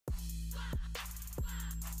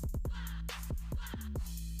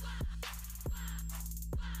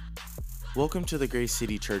Welcome to the Grace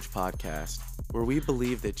City Church podcast, where we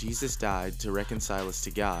believe that Jesus died to reconcile us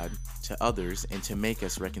to God, to others, and to make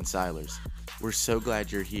us reconcilers. We're so glad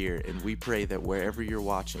you're here, and we pray that wherever you're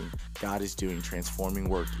watching, God is doing transforming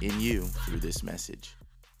work in you through this message.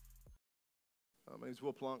 My name is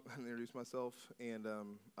Will Plonk. I'm going to introduce myself, and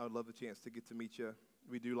I would love the chance to get to meet you.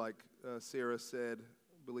 We do, like Sarah said,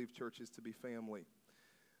 believe churches to be family.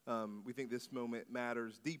 We think this moment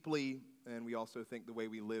matters deeply, and we also think the way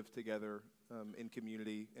we live together in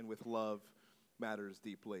community and with love matters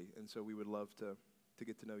deeply. And so we would love to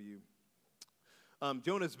get to know you.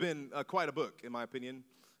 Jonah's been quite a book, in my opinion.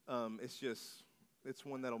 It's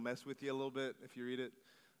one that'll mess with you a little bit if you read it.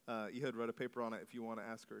 Ehud wrote a paper on it. If you want to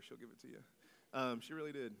ask her, she'll give it to you. She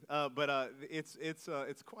really did. But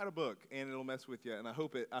it's quite a book, and it'll mess with you. And I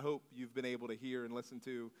hope you've been able to hear and listen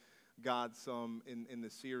to God some in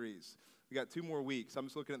this series. We got 2 more weeks. I'm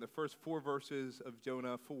just looking at the first 4 verses of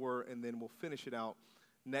Jonah 4, and then we'll finish it out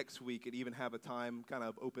next week and even have a time, kind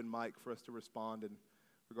of open mic, for us to respond in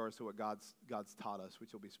regards to what God's taught us,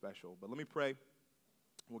 which will be special. But let me pray.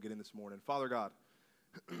 We'll get in this morning. Father God,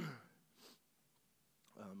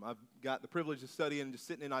 I've got the privilege of studying, just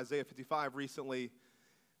sitting in Isaiah 55 recently,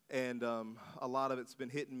 and a lot of it's been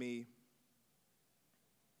hitting me.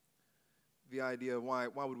 The idea of why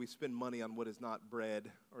would we spend money on what is not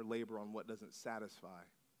bread or labor on what doesn't satisfy?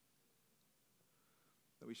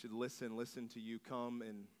 That we should listen to you, come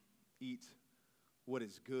and eat what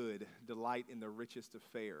is good, delight in the richest of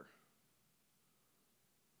fare.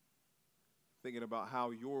 Thinking about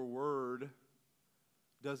how your word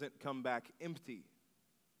doesn't come back empty,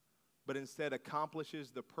 but instead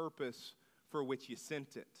accomplishes the purpose for which you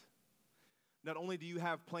sent it. Not only do you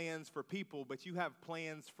have plans for people, but you have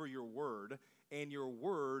plans for your word, and your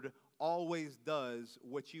word always does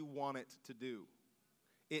what you want it to do.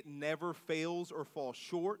 It never fails or falls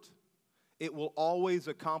short. It will always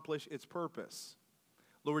accomplish its purpose.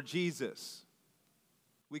 Lord Jesus,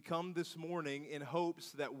 we come this morning in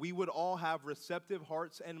hopes that we would all have receptive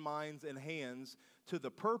hearts and minds and hands to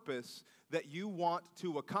the purpose that you want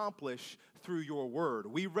to accomplish through your word.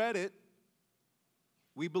 We read it.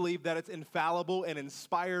 We believe that it's infallible and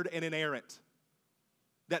inspired and inerrant,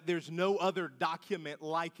 that there's no other document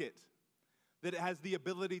like it, that it has the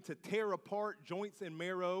ability to tear apart joints and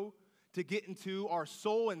marrow, to get into our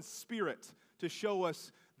soul and spirit, to show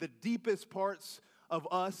us the deepest parts of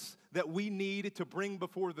us that we need to bring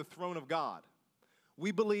before the throne of God.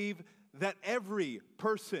 We believe that every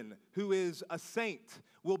person who is a saint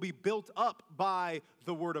will be built up by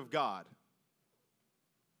the Word of God.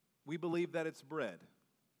 We believe that it's bread.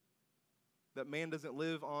 That man doesn't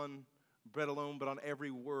live on bread alone, but on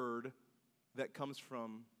every word that comes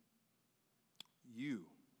from you.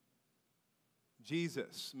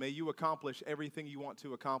 Jesus, may you accomplish everything you want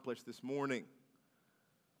to accomplish this morning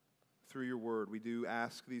through your word. We do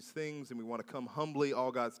ask these things, and we want to come humbly.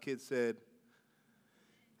 All God's kids said,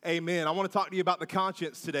 amen. I want to talk to you about the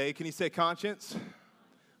conscience today. Can you say conscience?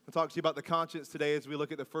 I'll talk to you about the conscience today as we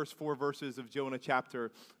look at the first 4 verses of Jonah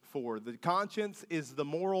chapter 4. The conscience is the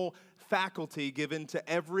moral faculty given to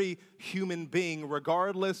every human being,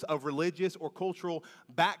 regardless of religious or cultural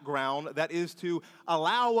background, that is to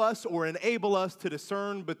allow us or enable us to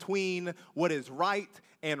discern between what is right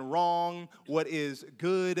and wrong, what is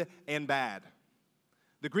good and bad.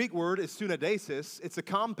 The Greek word is sunadesis. It's a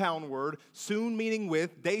compound word, sun meaning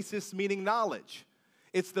with, desis meaning knowledge.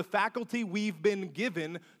 It's the faculty we've been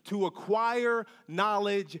given to acquire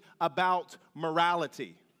knowledge about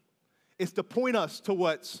morality. It's to point us to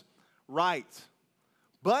what's right.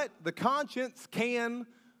 But the conscience can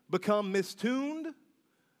become mistuned,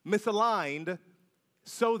 misaligned,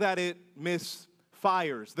 so that it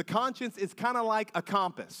misfires. The conscience is kind of like a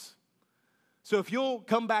compass. So if you'll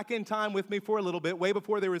come back in time with me for a little bit, way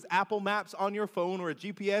before there was Apple Maps on your phone or a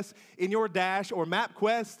GPS in your dash or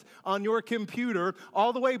MapQuest on your computer,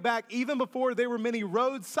 all the way back even before there were many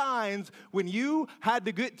road signs, when you had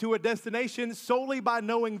to get to a destination solely by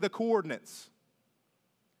knowing the coordinates.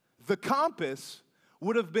 The compass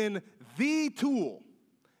would have been the tool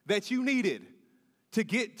that you needed to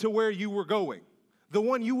get to where you were going. The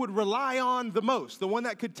one you would rely on the most, the one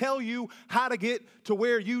that could tell you how to get to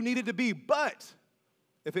where you needed to be. But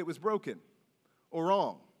if it was broken or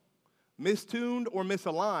wrong, mistuned or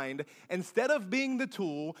misaligned, instead of being the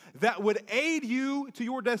tool that would aid you to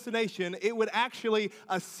your destination, it would actually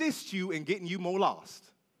assist you in getting you more lost.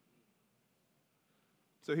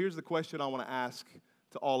 So here's the question I want to ask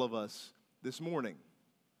to all of us this morning.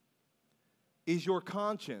 Is your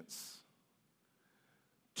conscience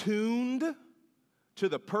tuned to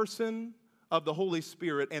the person of the Holy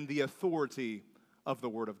Spirit and the authority of the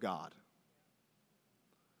Word of God?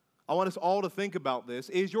 I want us all to think about this.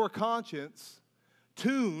 Is your conscience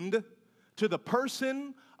tuned to the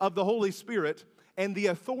person of the Holy Spirit and the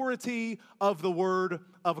authority of the Word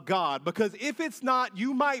of God? Because if it's not,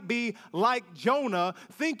 you might be like Jonah,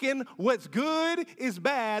 thinking what's good is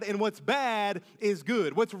bad and what's bad is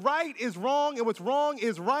good. What's right is wrong and what's wrong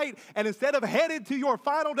is right. And instead of headed to your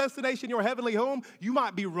final destination, your heavenly home, you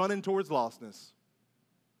might be running towards lostness.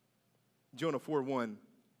 Jonah 4:1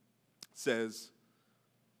 says,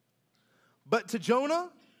 "But to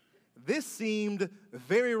Jonah, this seemed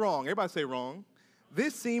very wrong." Everybody say wrong.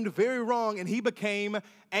 This seemed very wrong, and he became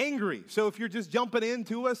angry. So if you're just jumping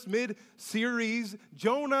into us mid-series,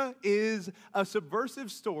 Jonah is a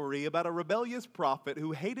subversive story about a rebellious prophet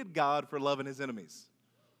who hated God for loving his enemies.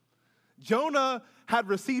 Jonah had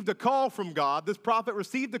received a call from God. This prophet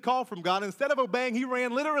received a call from God. Instead of obeying, he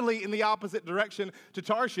ran literally in the opposite direction to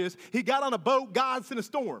Tarshish. He got on a boat. God sent a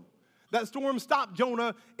storm. That storm stopped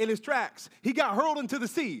Jonah in his tracks. He got hurled into the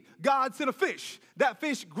sea. God sent a fish. That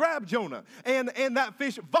fish grabbed Jonah, and that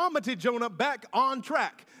fish vomited Jonah back on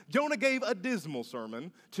track. Jonah gave a dismal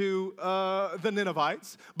sermon to the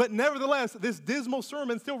Ninevites, but nevertheless, this dismal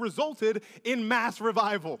sermon still resulted in mass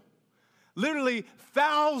revival. Literally,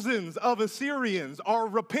 thousands of Assyrians are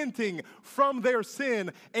repenting from their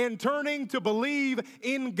sin and turning to believe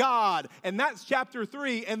in God. And that's chapter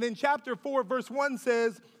 3. And then chapter 4, verse 1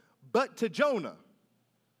 says, "But to Jonah,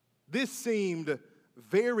 this seemed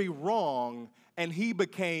very wrong, and he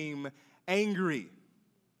became angry."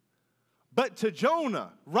 But to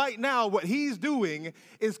Jonah, right now, what he's doing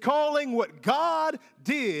is calling what God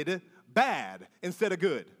did bad instead of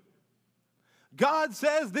good. God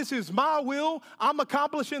says, this is my will, I'm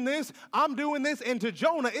accomplishing this, I'm doing this, and to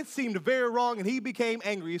Jonah, it seemed very wrong, and he became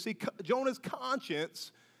angry. You see, Jonah's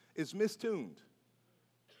conscience is mistuned.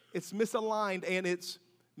 It's misaligned, and it's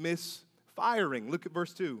misfiring. Look at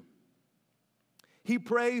verse 2. He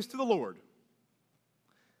prays to the Lord.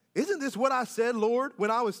 "Isn't this what I said, Lord, when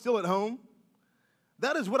I was still at home?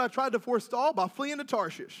 That is what I tried to forestall by fleeing to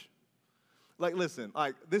Tarshish." Like, listen,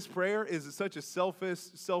 like this prayer is such a selfish,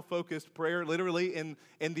 self-focused prayer. Literally, in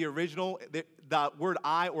the original, the word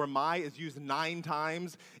I or my is used 9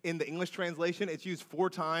 times. In the English translation, it's used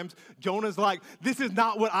 4 times. Jonah's like, this is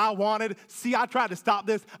not what I wanted. See, I tried to stop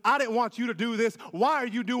this. I didn't want you to do this. Why are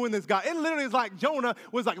you doing this, God? It literally is like Jonah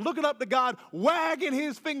was like looking up to God, wagging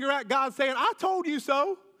his finger at God, saying, I told you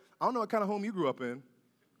so. I don't know what kind of home you grew up in.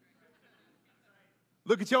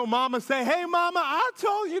 Look at your mama, say, hey, mama, I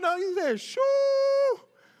told you, you said, shoo.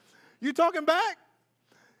 You talking back?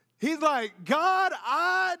 He's like, God,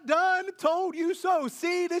 I done told you so.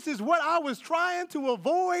 See, this is what I was trying to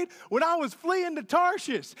avoid when I was fleeing to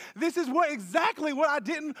Tarshish. This is exactly what I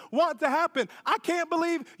didn't want to happen. I can't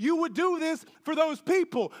believe you would do this for those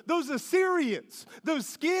people, those Assyrians, those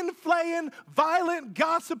skin-flaying, violent,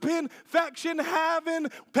 gossiping,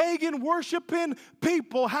 faction-having, pagan worshiping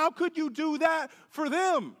people. How could you do that for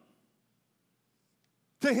them?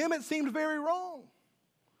 To him, it seemed very wrong.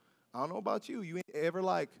 I don't know about you. You ain't ever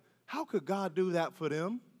like, how could God do that for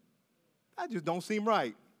them? That just don't seem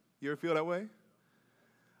right. You ever feel that way?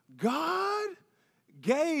 God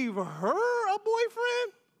gave her a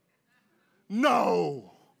boyfriend?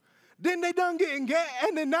 No. Then they done getting engaged,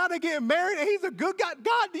 and then now they getting married, and he's a good guy.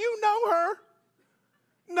 God, do you know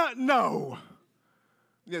her? No.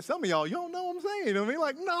 Yeah, some of y'all don't know what I'm saying. You know what I mean?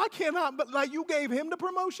 Like, no, I cannot. But like, you gave him the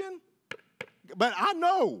promotion? But I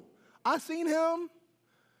know. I seen him.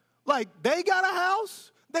 Like, they got a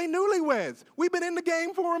house. They newlyweds. We've been in the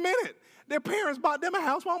game for a minute. Their parents bought them a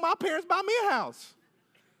house. Why don't my parents buy me a house?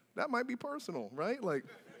 That might be personal, right? Like,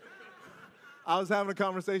 I was having a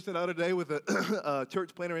conversation the other day with a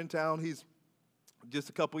church planner in town. He's just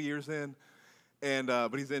a couple years in, and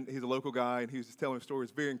but he's a local guy, and he was just telling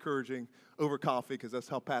stories, very encouraging, over coffee, because that's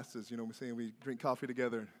how pastors, we're saying we drink coffee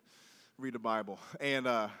together and read the Bible. And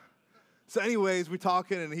so anyways, we're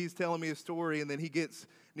talking, and he's telling me a story, and then he gets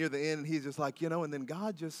near the end, and he's just like, and then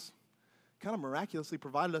God just kind of miraculously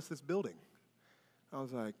provided us this building. I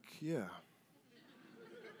was like, yeah.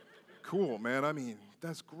 Cool, man. I mean,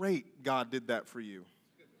 that's great God did that for you.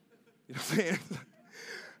 You know what I'm saying?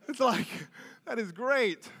 It's like, that is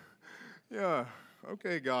great. Yeah,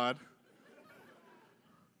 okay, God.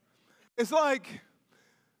 It's like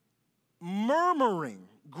murmuring,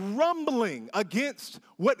 grumbling against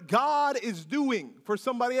what God is doing for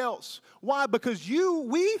somebody else. Why? Because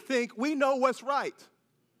we think we know what's right.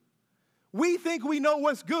 We think we know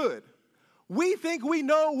what's good. We think we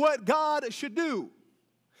know what God should do.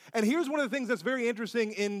 And here's one of the things that's very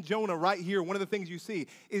interesting in Jonah right here. One of the things you see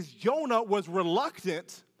is Jonah was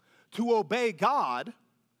reluctant to obey God,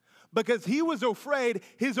 because he was afraid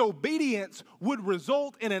his obedience would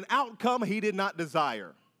result in an outcome he did not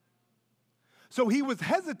desire. So he was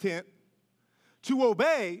hesitant to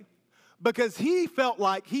obey because he felt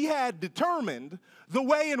like he had determined the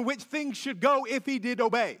way in which things should go if he did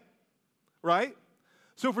obey, right?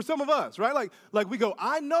 So for some of us, right, like we go,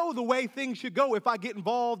 I know the way things should go if I get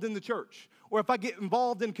involved in the church or if I get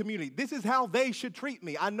involved in community. This is how they should treat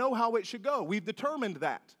me. I know how it should go. We've determined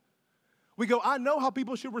that. We go, I know how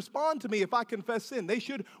people should respond to me if I confess sin. They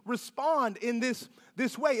should respond in this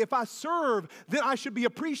way. If I serve, then I should be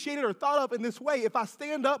appreciated or thought of in this way. If I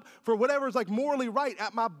stand up for whatever is like morally right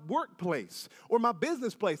at my workplace or my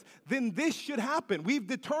business place, then this should happen. We've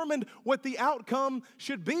determined what the outcome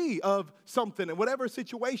should be of something in whatever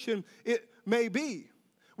situation it may be.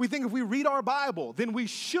 We think if we read our Bible, then we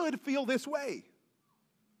should feel this way,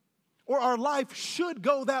 or our life should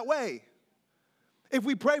go that way. If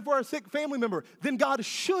we pray for our sick family member, then God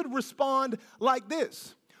should respond like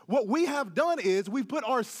this. What we have done is we've put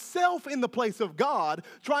ourselves in the place of God,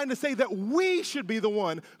 trying to say that we should be the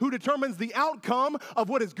one who determines the outcome of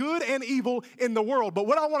what is good and evil in the world. But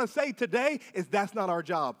what I want to say today is that's not our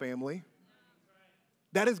job, family.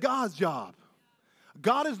 That is God's job.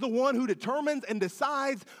 God is the one who determines and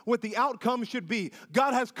decides what the outcome should be.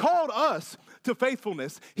 God has called us to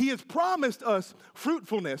faithfulness. He has promised us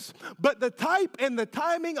fruitfulness. But the type and the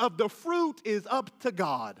timing of the fruit is up to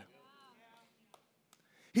God.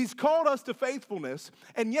 He's called us to faithfulness,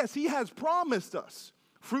 and yes, He has promised us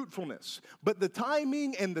fruitfulness. But the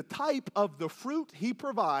timing and the type of the fruit He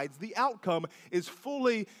provides, the outcome, is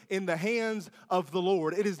fully in the hands of the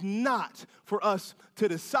Lord. It is not for us to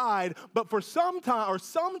decide, but for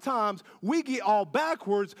sometimes we get all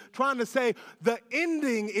backwards trying to say the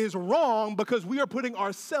ending is wrong because we are putting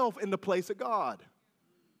ourselves in the place of God.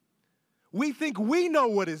 We think we know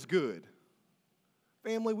what is good.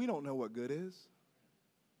 Family, we don't know what good is.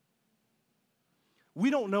 We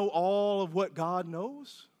don't know all of what God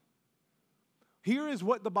knows. Here is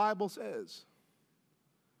what the Bible says.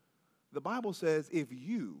 The Bible says, if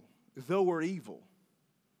you, though are evil,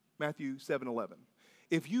 Matthew 7:11,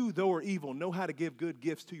 if you, though are evil, know how to give good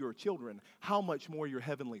gifts to your children, how much more your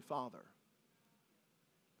heavenly Father?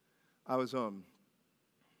 I was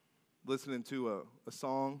listening to a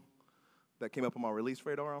song that came up on my release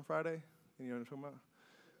radar on Friday. You know what I'm talking about?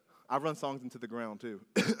 I run songs into the ground, too.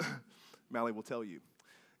 Mally will tell you.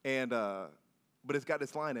 And but it's got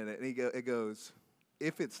this line in it, and it goes,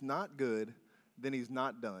 if it's not good, then He's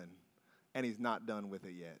not done, and He's not done with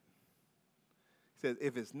it yet. He says,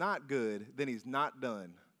 if it's not good, then He's not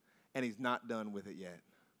done, and He's not done with it yet.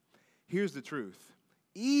 Here's the truth.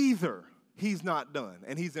 Either He's not done,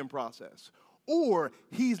 and He's in process, or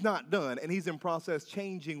He's not done, and He's in process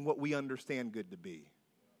changing what we understand good to be.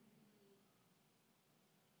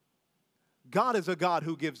 God is a God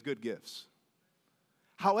who gives good gifts.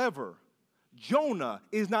 However, Jonah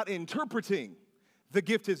is not interpreting the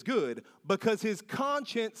gift is good because his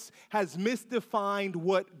conscience has misdefined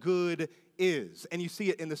what good is. And you see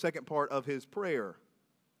it in the second part of his prayer.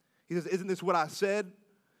 He says, isn't this what I said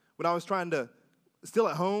when I was trying to, still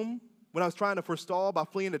at home, when I was trying to forestall by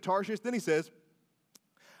fleeing to Tarshish? Then he says,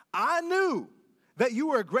 I knew that you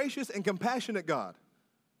were a gracious and compassionate God,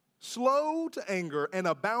 slow to anger and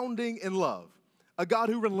abounding in love, a God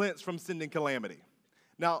who relents from sending calamity.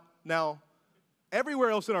 Now,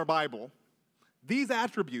 everywhere else in our Bible, these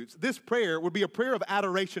attributes, this prayer would be a prayer of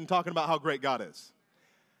adoration talking about how great God is.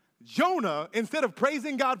 Jonah, instead of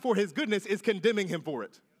praising God for His goodness, is condemning Him for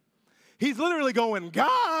it. He's literally going,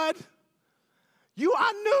 God,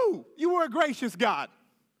 I knew you were a gracious God,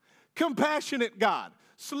 compassionate God,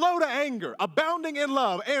 slow to anger, abounding in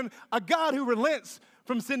love, and a God who relents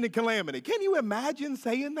from sending calamity. Can you imagine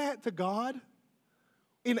saying that to God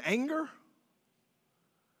in anger?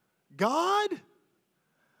 God,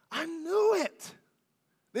 I knew it.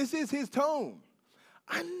 This is his tone.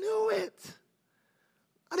 I knew it.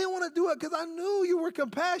 I didn't want to do it because I knew you were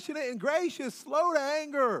compassionate and gracious, slow to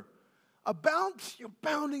anger,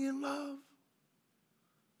 abounding in love.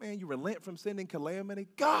 Man, you relent from sending calamity.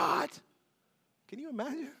 God, can you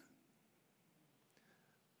imagine?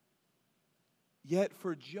 Yet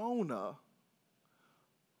for Jonah,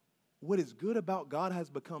 what is good about God has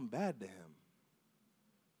become bad to him.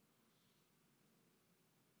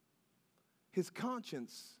 His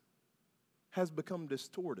conscience has become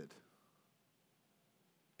distorted.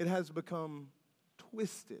 It has become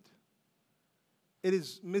twisted. It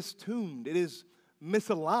is mistuned. It is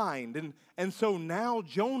misaligned. And so now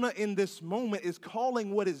Jonah in this moment is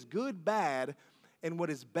calling what is good bad and what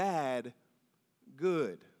is bad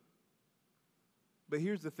good. But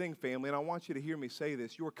here's the thing, family, and I want you to hear me say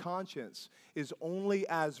this. Your conscience is only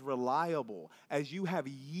as reliable as you have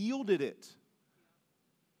yielded it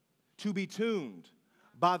to be tuned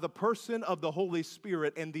by the person of the Holy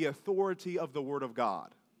Spirit and the authority of the Word of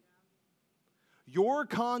God. Your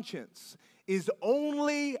conscience is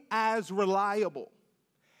only as reliable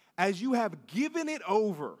as you have given it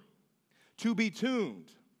over to be tuned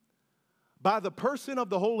by the person of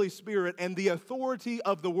the Holy Spirit and the authority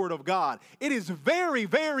of the Word of God. It is very,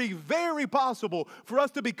 very, very possible for us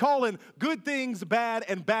to be calling good things bad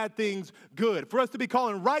and bad things good, for us to be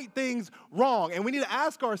calling right things wrong. And we need to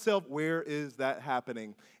ask ourselves, where is that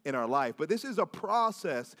happening in our life? But this is a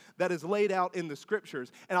process that is laid out in the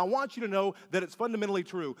Scriptures. And I want you to know that it's fundamentally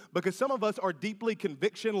true, because some of us are deeply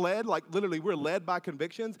conviction-led, like literally we're led by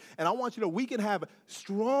convictions. And I want you to know we can have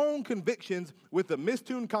strong convictions with the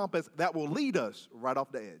mistuned compass that will lead us right off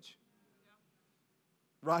the edge.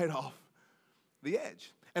 Right off the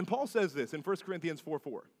edge. And Paul says this in 1 Corinthians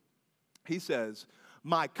 4:4. He says,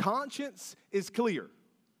 my conscience is clear,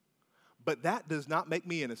 but that does not make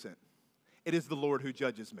me innocent. It is the Lord who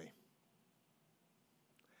judges me.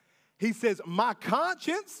 He says, my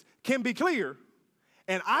conscience can be clear,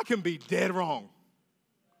 and I can be dead wrong.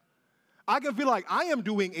 I can feel like I am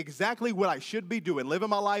doing exactly what I should be doing, living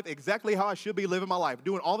my life exactly how I should be living my life,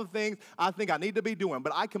 doing all the things I think I need to be doing,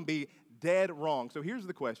 but I can be dead wrong. So here's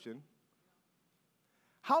the question.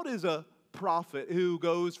 How does a prophet who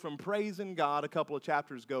goes from praising God a couple of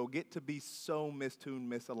chapters ago get to be so mistuned,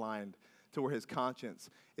 misaligned to where his conscience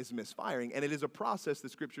is misfiring? And it is a process the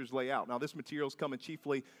Scriptures lay out. Now, this material is coming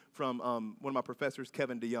chiefly from one of my professors,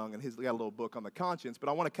 Kevin DeYoung, and he's got a little book on the conscience. But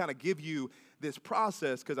I want to kind of give you this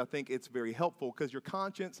process because I think it's very helpful, because your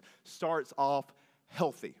conscience starts off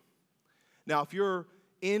healthy. Now, if you're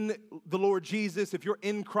in the Lord Jesus, if you're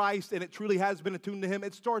in Christ and it truly has been attuned to Him,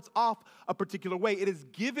 it starts off a particular way. It is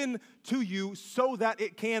given to you so that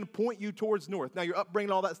it can point you towards north. Now, your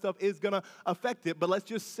upbringing, all that stuff is going to affect it, but let's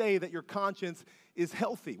just say that your conscience is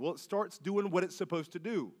healthy. Well, it starts doing what it's supposed to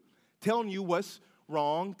do, telling you what's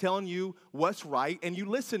wrong, telling you what's right, and you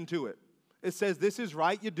listen to it. It says this is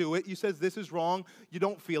right, you do it. You says this is wrong, you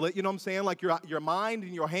don't feel it. You know what I'm saying? Like your mind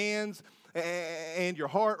and your hands and your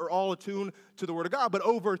heart are all attuned to the Word of God. But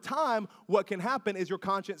over time, what can happen is your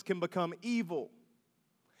conscience can become evil.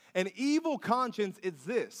 An evil conscience is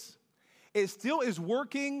this. It still is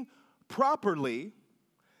working properly,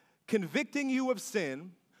 convicting you of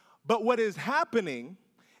sin, but what is happening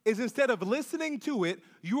is instead of listening to it,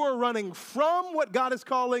 you are running from what God is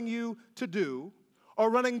calling you to do, or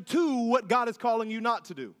running to what God is calling you not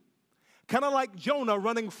to do. Kind of like Jonah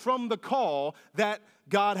running from the call that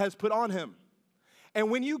God has put on him. And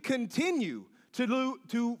when you continue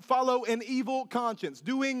to follow an evil conscience,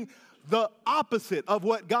 doing the opposite of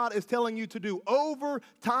what God is telling you to do, over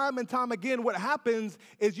time and time again, what happens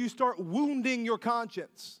is you start wounding your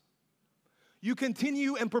conscience. You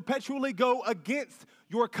continue and perpetually go against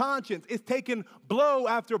your conscience. It's taken blow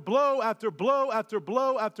after blow after blow after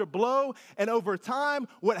blow after blow. And over time,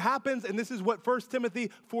 what happens, and this is what 1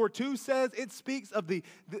 Timothy 4:2 says, it speaks of the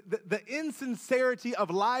insincerity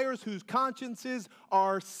of liars whose consciences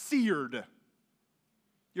are seared.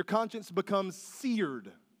 Your conscience becomes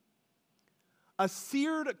seared. A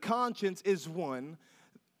seared conscience is one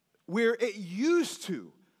where it used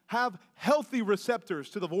to have healthy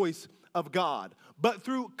receptors to the voice of God. But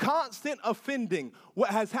through constant offending, what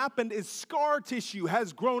has happened is scar tissue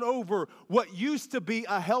has grown over what used to be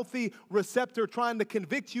a healthy receptor trying to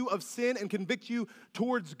convict you of sin and convict you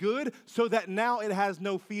towards good, so that now it has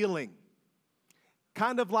no feeling.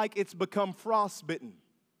 Kind of like it's become frostbitten.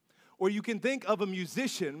 Or you can think of a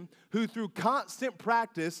musician who through constant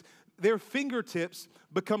practice, their fingertips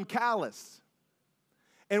become calloused.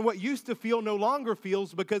 And what used to feel no longer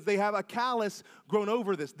feels because they have a callus grown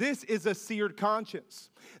over this. This is a seared conscience.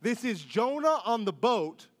 This is Jonah on the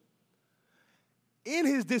boat in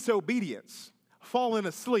his disobedience, falling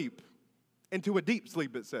asleep into a deep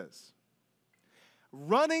sleep, it says.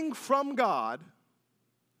 Running from God,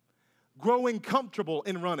 growing comfortable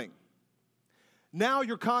in running. Now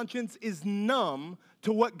your conscience is numb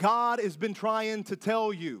to what God has been trying to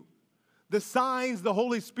tell you. The signs the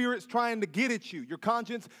Holy Spirit's trying to get at you. Your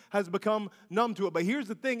conscience has become numb to it. But here's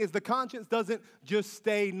the thing, is the conscience doesn't just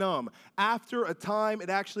stay numb. After a time, it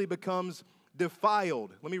actually becomes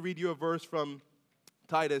defiled. Let me read you a verse from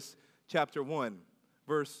Titus chapter 1.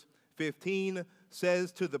 Verse 15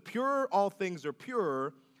 says, to the pure all things are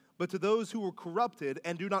pure, but to those who are corrupted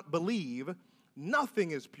and do not believe,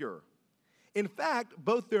 nothing is pure. In fact,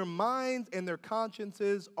 both their minds and their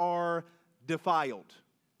consciences are defiled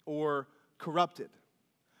or corrupted.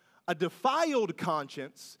 A defiled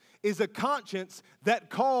conscience is a conscience that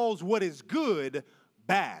calls what is good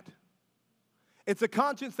bad. It's a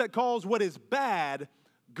conscience that calls what is bad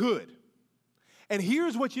good. And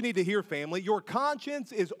here's what you need to hear, family. Your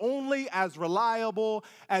conscience is only as reliable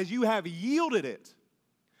as you have yielded it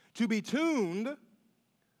to be tuned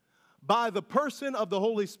by the person of the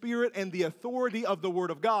Holy Spirit and the authority of the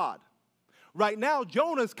Word of God. Right now,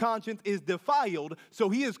 Jonah's conscience is defiled, so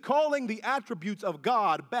he is calling the attributes of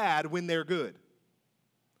God bad when they're good.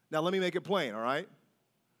 Now, let me make it plain, all right?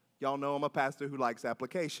 Y'all know I'm a pastor who likes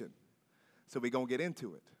application, so we're going to get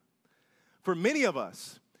into it. For many of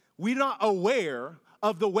us, we're not aware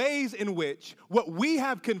of the ways in which what we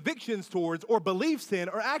have convictions towards or beliefs in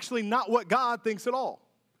are actually not what God thinks at all.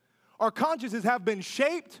 Our consciences have been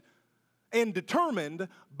shaped and determined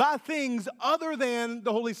by things other than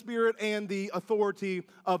the Holy Spirit and the authority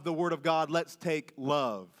of the Word of God. Let's take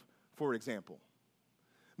love, for example.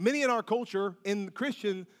 Many in our culture, in the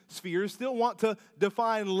Christian spheres, still want to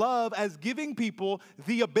define love as giving people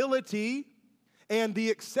the ability and the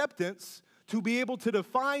acceptance to be able to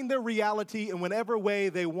define their reality in whatever way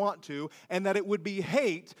they want to, and that it would be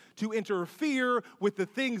hate to interfere with the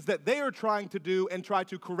things that they are trying to do and try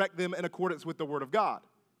to correct them in accordance with the Word of God.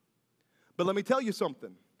 But let me tell you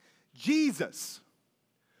something. Jesus,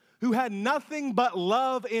 who had nothing but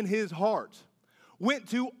love in his heart, went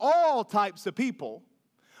to all types of people,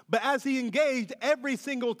 but as he engaged every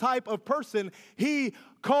single type of person, he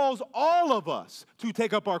calls all of us to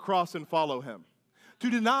take up our cross and follow him, to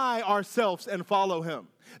deny ourselves and follow him.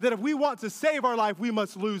 That if we want to save our life, we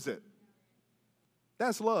must lose it.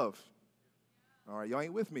 That's love. All right, y'all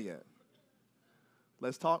ain't with me yet.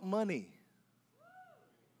 Let's talk money.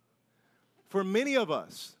 For many of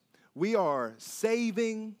us, we are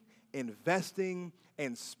saving, investing,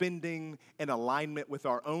 and spending in alignment with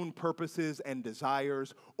our own purposes and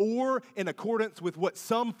desires, or in accordance with what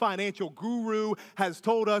some financial guru has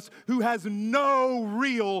told us who has no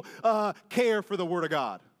real care for the Word of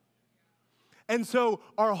God. And so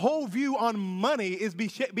our whole view on money is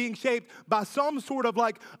being shaped by some sort of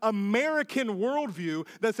like American worldview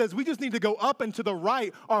that says we just need to go up and to the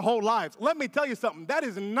right our whole lives. Let me tell you something. That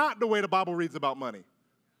is not the way the Bible reads about money.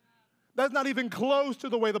 That's not even close to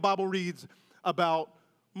the way the Bible reads about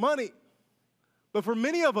money. But for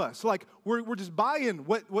many of us, like we're just buying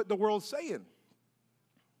what the world's saying.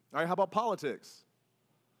 All right, how about politics?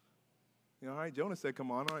 You know, all right, Jonah said, come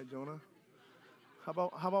on. All right, Jonah. How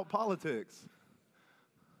about politics?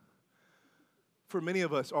 For many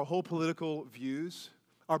of us, our whole political views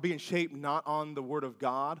are being shaped not on the Word of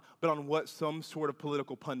God, but on what some sort of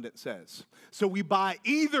political pundit says. So we buy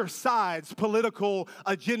either side's political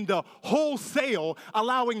agenda wholesale,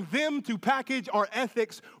 allowing them to package our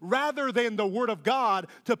ethics rather than the Word of God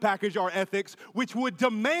to package our ethics, which would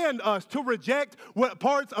demand us to reject what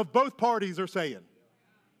parts of both parties are saying.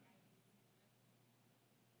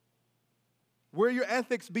 Where are your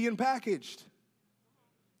ethics being packaged?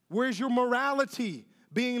 Where's your morality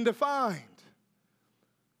being defined?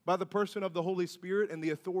 By the person of the Holy Spirit and the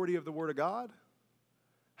authority of the Word of God?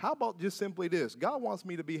 How about just simply this? God wants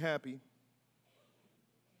me to be happy.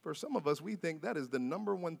 For some of us, we think that is the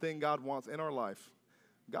number one thing God wants in our life.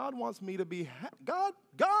 God wants me to be happy.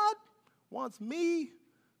 God wants me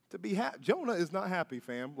to be happy. Jonah is not happy,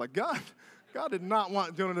 fam. Like God did not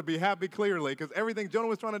want Jonah to be happy, clearly, because everything Jonah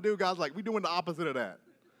was trying to do, God's like, we're doing the opposite of that.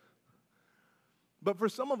 But for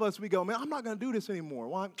some of us, we go, man, I'm not going to do this anymore.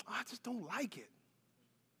 Why? I just don't like it.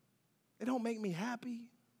 It don't make me happy.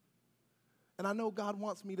 And I know God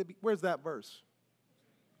wants me to be. Where's that verse?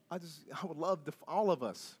 I would love to, all of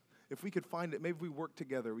us, if we could find it, maybe if we work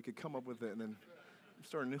together, we could come up with it and then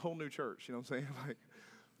start a whole new church. You know what I'm saying? Like,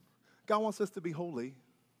 God wants us to be holy.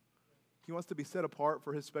 He wants to be set apart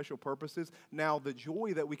for his special purposes. Now, the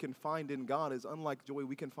joy that we can find in God is unlike joy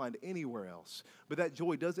we can find anywhere else. But that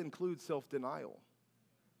joy does include self-denial.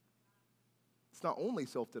 It's not only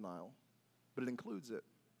self-denial, but it includes it.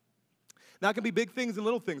 Now, it can be big things and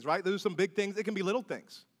little things, right? There's some big things. It can be little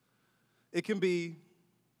things. It can be,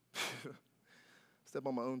 step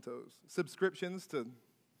on my own toes, subscriptions to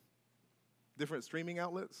different streaming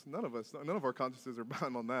outlets. None of our consciences are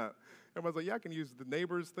bound on that. Everybody's like, yeah, I can use the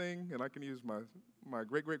neighbor's thing, and I can use my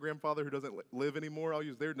great-great-grandfather who doesn't live anymore. I'll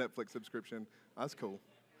use their Netflix subscription. That's cool.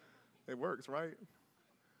 It works, right?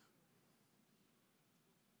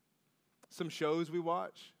 Some shows we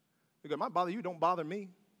watch, we go, might bother you, don't bother me.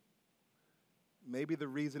 Maybe the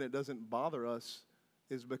reason it doesn't bother us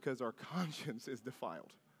is because our conscience is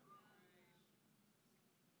defiled.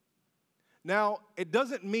 Now, it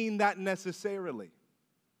doesn't mean that necessarily.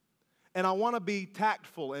 And I want to be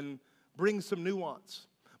tactful and bring some nuance.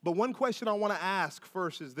 But one question I want to ask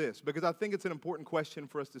first is this, because I think it's an important question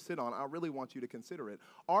for us to sit on. I really want you to consider it.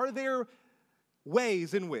 Are there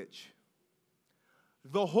ways in which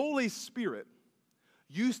the Holy Spirit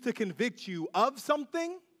used to convict you of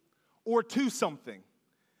something or to something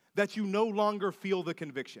that you no longer feel the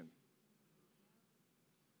conviction?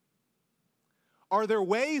 Are there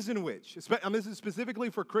ways in which, this is specifically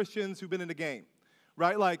for Christians who've been in the game,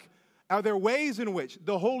 right? Like, are there ways in which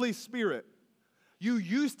the Holy Spirit, you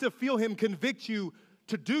used to feel him convict you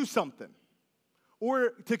to do something or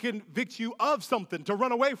to convict you of something, to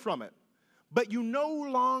run away from it, but you no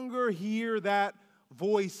longer hear that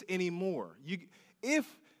voice anymore? If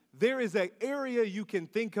there is an area you can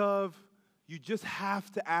think of, you just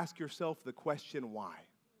have to ask yourself the question, why?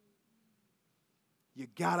 You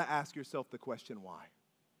got to ask yourself the question, why?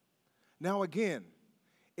 Now, again,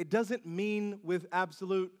 it doesn't mean with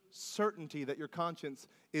absolute certainty that your conscience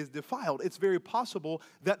is defiled. It's very possible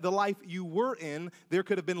that the life you were in, there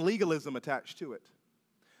could have been legalism attached to it.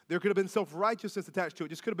 There could have been self-righteousness attached to it.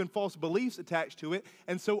 Just could have been false beliefs attached to it.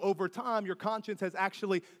 And so over time, your conscience has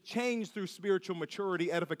actually changed through spiritual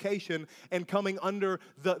maturity, edification, and coming under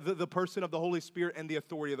the person of the Holy Spirit and the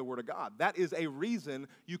authority of the Word of God. That is a reason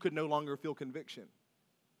you could no longer feel conviction.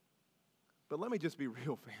 But let me just be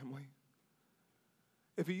real, family.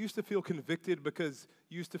 If you used to feel convicted because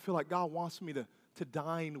you used to feel like God wants me to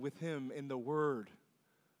dine with him in the Word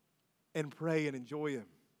and pray and enjoy him,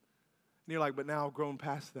 and you're like, but now I've grown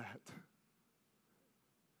past that.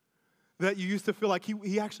 That you used to feel like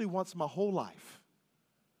he actually wants my whole life.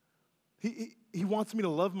 He wants me to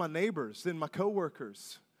love my neighbors and my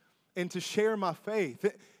coworkers and to share my faith.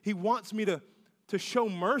 He wants me to show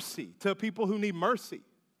mercy to people who need mercy,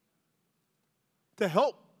 to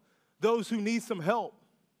help those who need some help.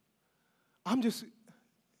 I'm just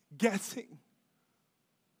guessing.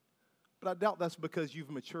 But I doubt that's because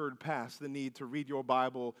you've matured past the need to read your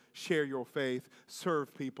Bible, share your faith,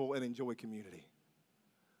 serve people, and enjoy community.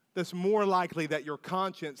 That's more likely that your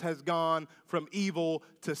conscience has gone from evil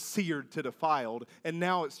to seared to defiled, and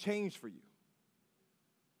now it's changed for you.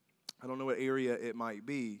 I don't know what area it might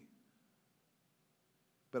be,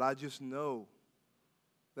 but I just know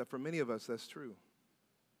that for many of us, that's true.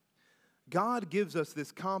 God gives us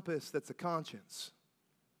this compass that's a conscience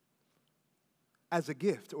as a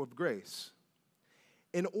gift of grace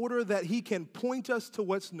in order that he can point us to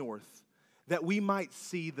what's north, that we might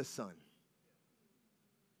see the sun.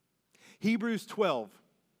 Hebrews 12,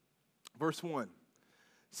 verse 1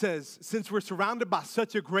 says, since we're surrounded by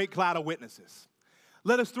such a great cloud of witnesses,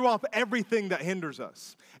 let us throw off everything that hinders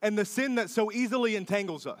us and the sin that so easily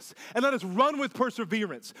entangles us. And let us run with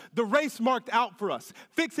perseverance the race marked out for us,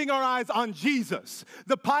 fixing our eyes on Jesus,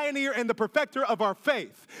 the pioneer and the perfecter of our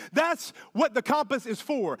faith. That's what the compass is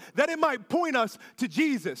for, that it might point us to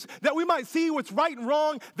Jesus, that we might see what's right and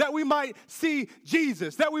wrong, that we might see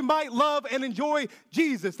Jesus, that we might love and enjoy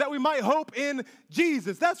Jesus, that we might hope in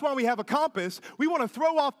Jesus. That's why we have a compass. We want to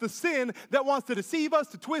throw off the sin that wants to deceive us,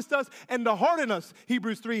 to twist us, and to harden us.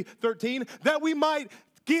 Hebrews 3:13, that we might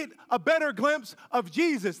get a better glimpse of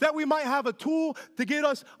Jesus, that we might have a tool to get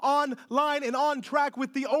us online and on track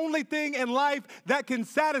with the only thing in life that can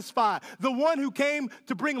satisfy, the one who came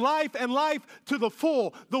to bring life and life to the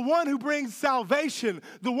full, the one who brings salvation,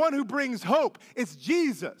 the one who brings hope. It's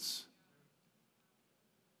Jesus.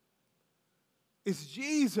 It's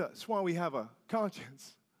Jesus why we have a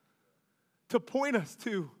conscience, to point us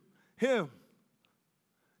to him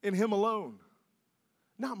and him alone.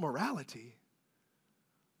 Not morality,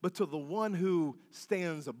 but to the one who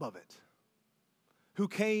stands above it, who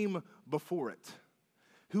came before it,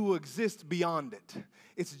 who exists beyond it.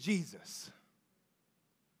 It's Jesus.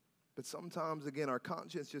 But sometimes, again, our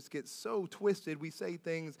conscience just gets so twisted, we say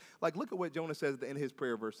things like, look at what Jonah says in his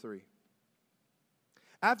prayer, verse 3.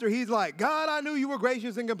 After he's like, God, I knew you were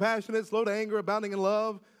gracious and compassionate, slow to anger, abounding in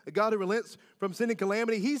love, a God who relents from sin and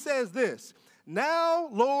calamity. He says this, now,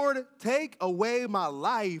 Lord, take away my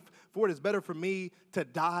life, for it is better for me to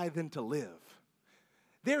die than to live.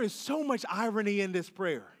 There is so much irony in this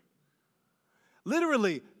prayer.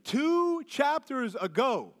 Literally, 2 chapters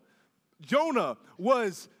ago, Jonah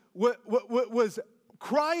was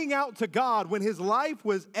crying out to God when his life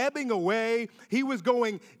was ebbing away. He was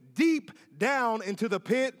going deep down into the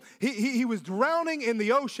pit. He was drowning in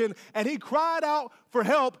the ocean, and he cried out for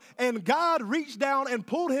help, and God reached down and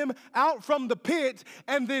pulled him out from the pit.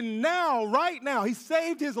 And then now, right now, he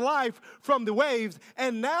saved his life from the waves,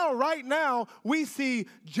 and now, right now, we see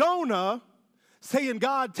Jonah saying,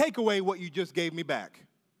 God, take away what you just gave me back.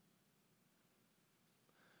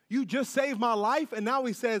 You just saved my life, and now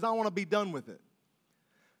he says, I want to be done with it.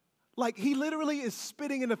 Like, he literally is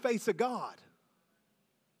spitting in the face of God.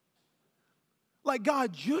 Like,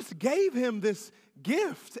 God just gave him this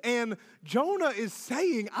gift, and Jonah is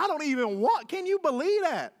saying, I don't even want, can you believe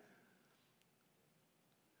that?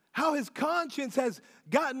 How his conscience has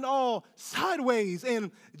gotten all sideways and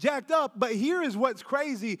jacked up. But here is what's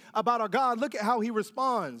crazy about our God. Look at how he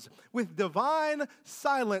responds. With divine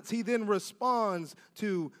silence, he then responds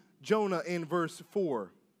to Jonah in verse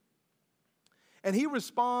 4. And he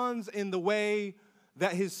responds in the way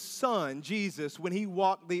that his son, Jesus, when he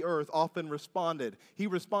walked the earth, often responded. He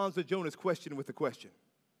responds to Jonah's question with a question.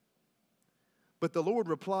 But the Lord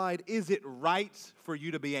replied, is it right for you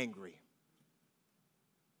to be angry?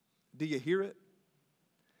 Do you hear it?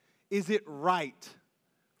 Is it right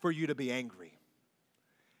for you to be angry?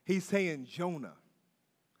 He's saying, Jonah,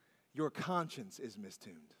 your conscience is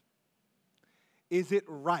mistuned. Is it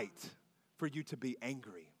right for you to be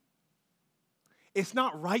angry? It's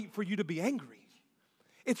not right for you to be angry.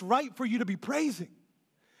 It's right for you to be praising.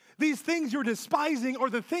 These things you're despising are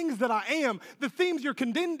the things that I am. The things you're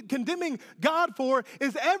condemning God for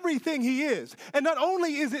is everything he is. And not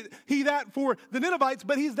only is he that for the Ninevites,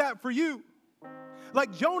 but he's that for you.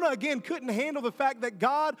 Like Jonah, again, couldn't handle the fact that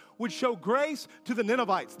God would show grace to the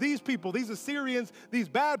Ninevites, these people, these Assyrians, these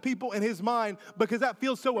bad people in his mind, because that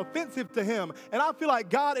feels so offensive to him. And I feel like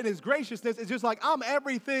God in his graciousness is just like, I'm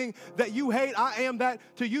everything that you hate. I am that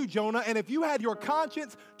to you, Jonah. And if you had your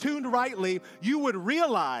conscience tuned rightly, you would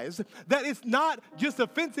realize that it's not just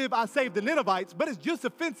offensive I saved the Ninevites, but it's just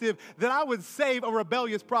offensive that I would save a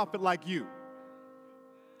rebellious prophet like you.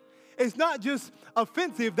 It's not just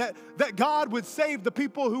offensive that God would save the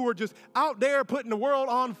people who were just out there putting the world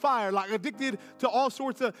on fire, like addicted to all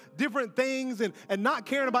sorts of different things and not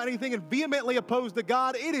caring about anything and vehemently opposed to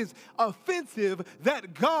God. It is offensive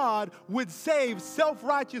that God would save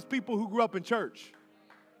self-righteous people who grew up in church.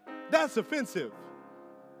 That's offensive.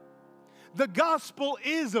 The gospel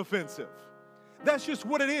is offensive. That's just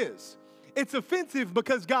what it is. It's offensive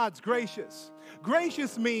because God's gracious.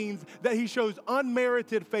 Gracious means that he shows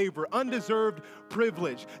unmerited favor, undeserved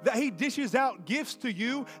privilege, that he dishes out gifts to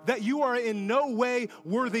you that you are in no way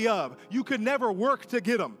worthy of. You could never work to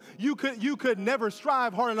get them. You could never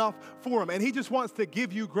strive hard enough for them. And he just wants to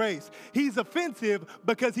give you grace. He's offensive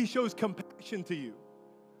because he shows compassion to you.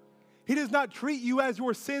 He does not treat you as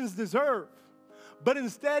your sins deserve, but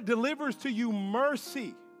instead delivers to you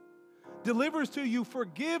mercy, delivers to you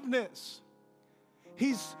forgiveness.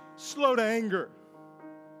 He's slow to anger.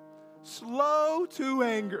 Slow to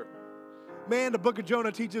anger. Man, the book of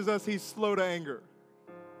Jonah teaches us he's slow to anger.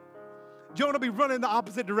 Jonah be running the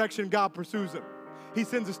opposite direction, God pursues him. He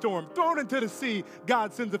sends a storm. Thrown into the sea,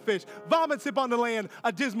 God sends a fish. Vomits him on the land,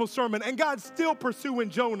 a dismal sermon. And God's still pursuing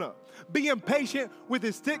Jonah, being patient with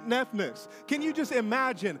his stick-neckness. Can you just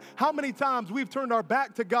imagine how many times we've turned our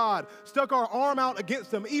back to God, stuck our arm out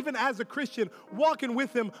against him, even as a Christian, walking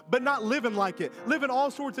with him, but not living like it, living all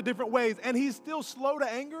sorts of different ways, and he's still slow to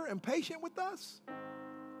anger and patient with us?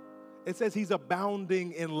 It says he's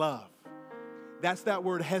abounding in love. That's that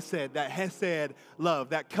word hesed, that hesed love,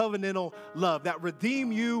 that covenantal love, that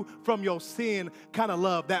redeem you from your sin kind of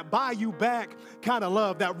love, that buy you back kind of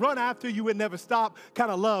love, that run after you and never stop kind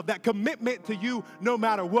of love, that commitment to you no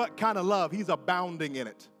matter what kind of love. He's abounding in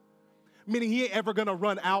it, meaning he ain't ever going to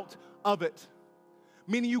run out of it,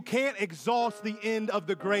 meaning you can't exhaust the end of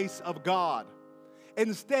the grace of God.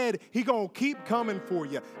 Instead, he going to keep coming for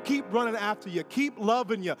you, keep running after you, keep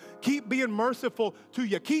loving you, keep being merciful to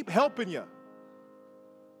you, keep helping you.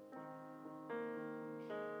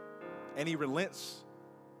 And he relents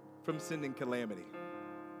from sending calamity.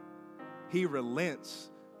 He relents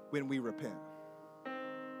when we repent.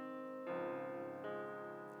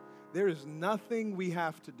 There is nothing we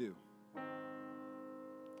have to do.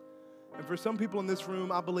 And for some people in this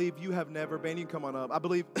room, I believe you have never, Ben, you can come on up. I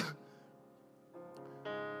believe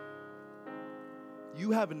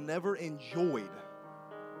you have never enjoyed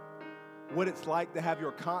what it's like to have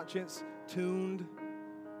your conscience tuned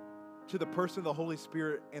to the person of the Holy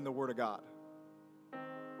Spirit and the Word of God.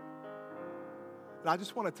 And I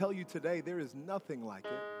just want to tell you today, there is nothing like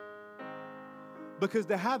it. Because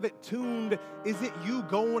to have it tuned isn't you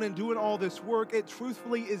going and doing all this work. It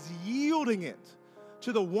truthfully is yielding it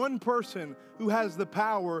to the one person who has the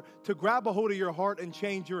power to grab a hold of your heart and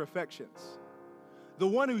change your affections. The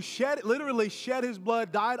one who literally shed his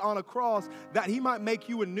blood, died on a cross, that he might make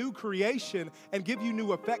you a new creation and give you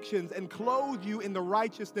new affections and clothe you in the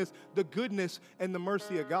righteousness, the goodness, and the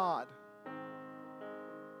mercy of God.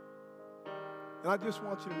 And I just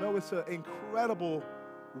want you to know it's an incredible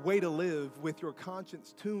way to live with your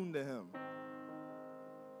conscience tuned to him,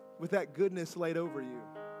 with that goodness laid over you.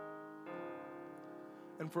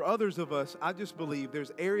 And for others of us, I just believe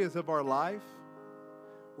there's areas of our life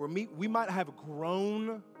where we might have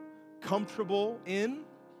grown comfortable in.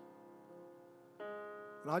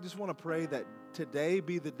 And I just want to pray that today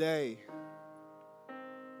be the day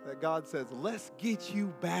that God says, let's get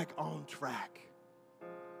you back on track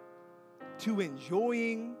to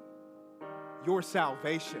enjoying your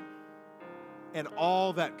salvation and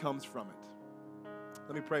all that comes from it.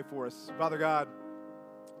 Let me pray for us. Father God,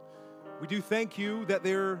 we do thank you that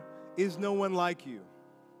there is no one like you.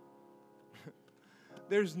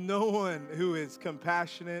 There's no one who is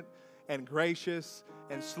compassionate and gracious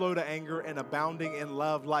and slow to anger and abounding in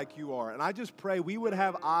love like you are. And I just pray we would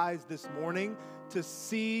have eyes this morning to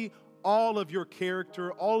see all of your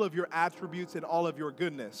character, all of your attributes, and all of your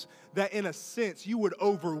goodness. That in a sense, you would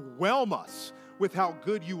overwhelm us with how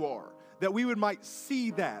good you are. That we might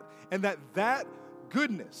see that, and that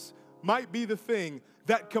goodness might be the thing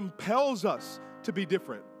that compels us to be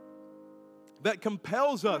different. That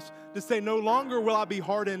compels us to say, no longer will I be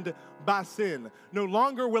hardened by sin. No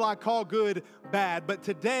longer will I call good bad. But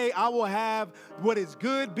today I will have what is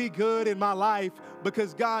good be good in my life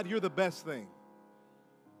because, God, you're the best thing.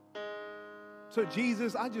 So,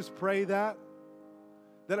 Jesus, I just pray that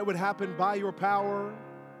it would happen by your power,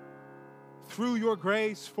 through your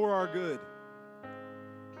grace, for our good.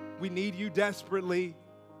 We need you desperately.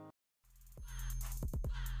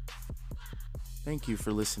 Thank you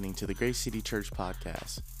for listening to the Grace City Church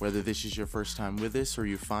podcast. Whether this is your first time with us or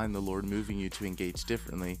you find the Lord moving you to engage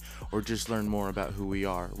differently or just learn more about who we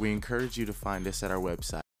are, we encourage you to find us at our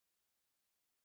website,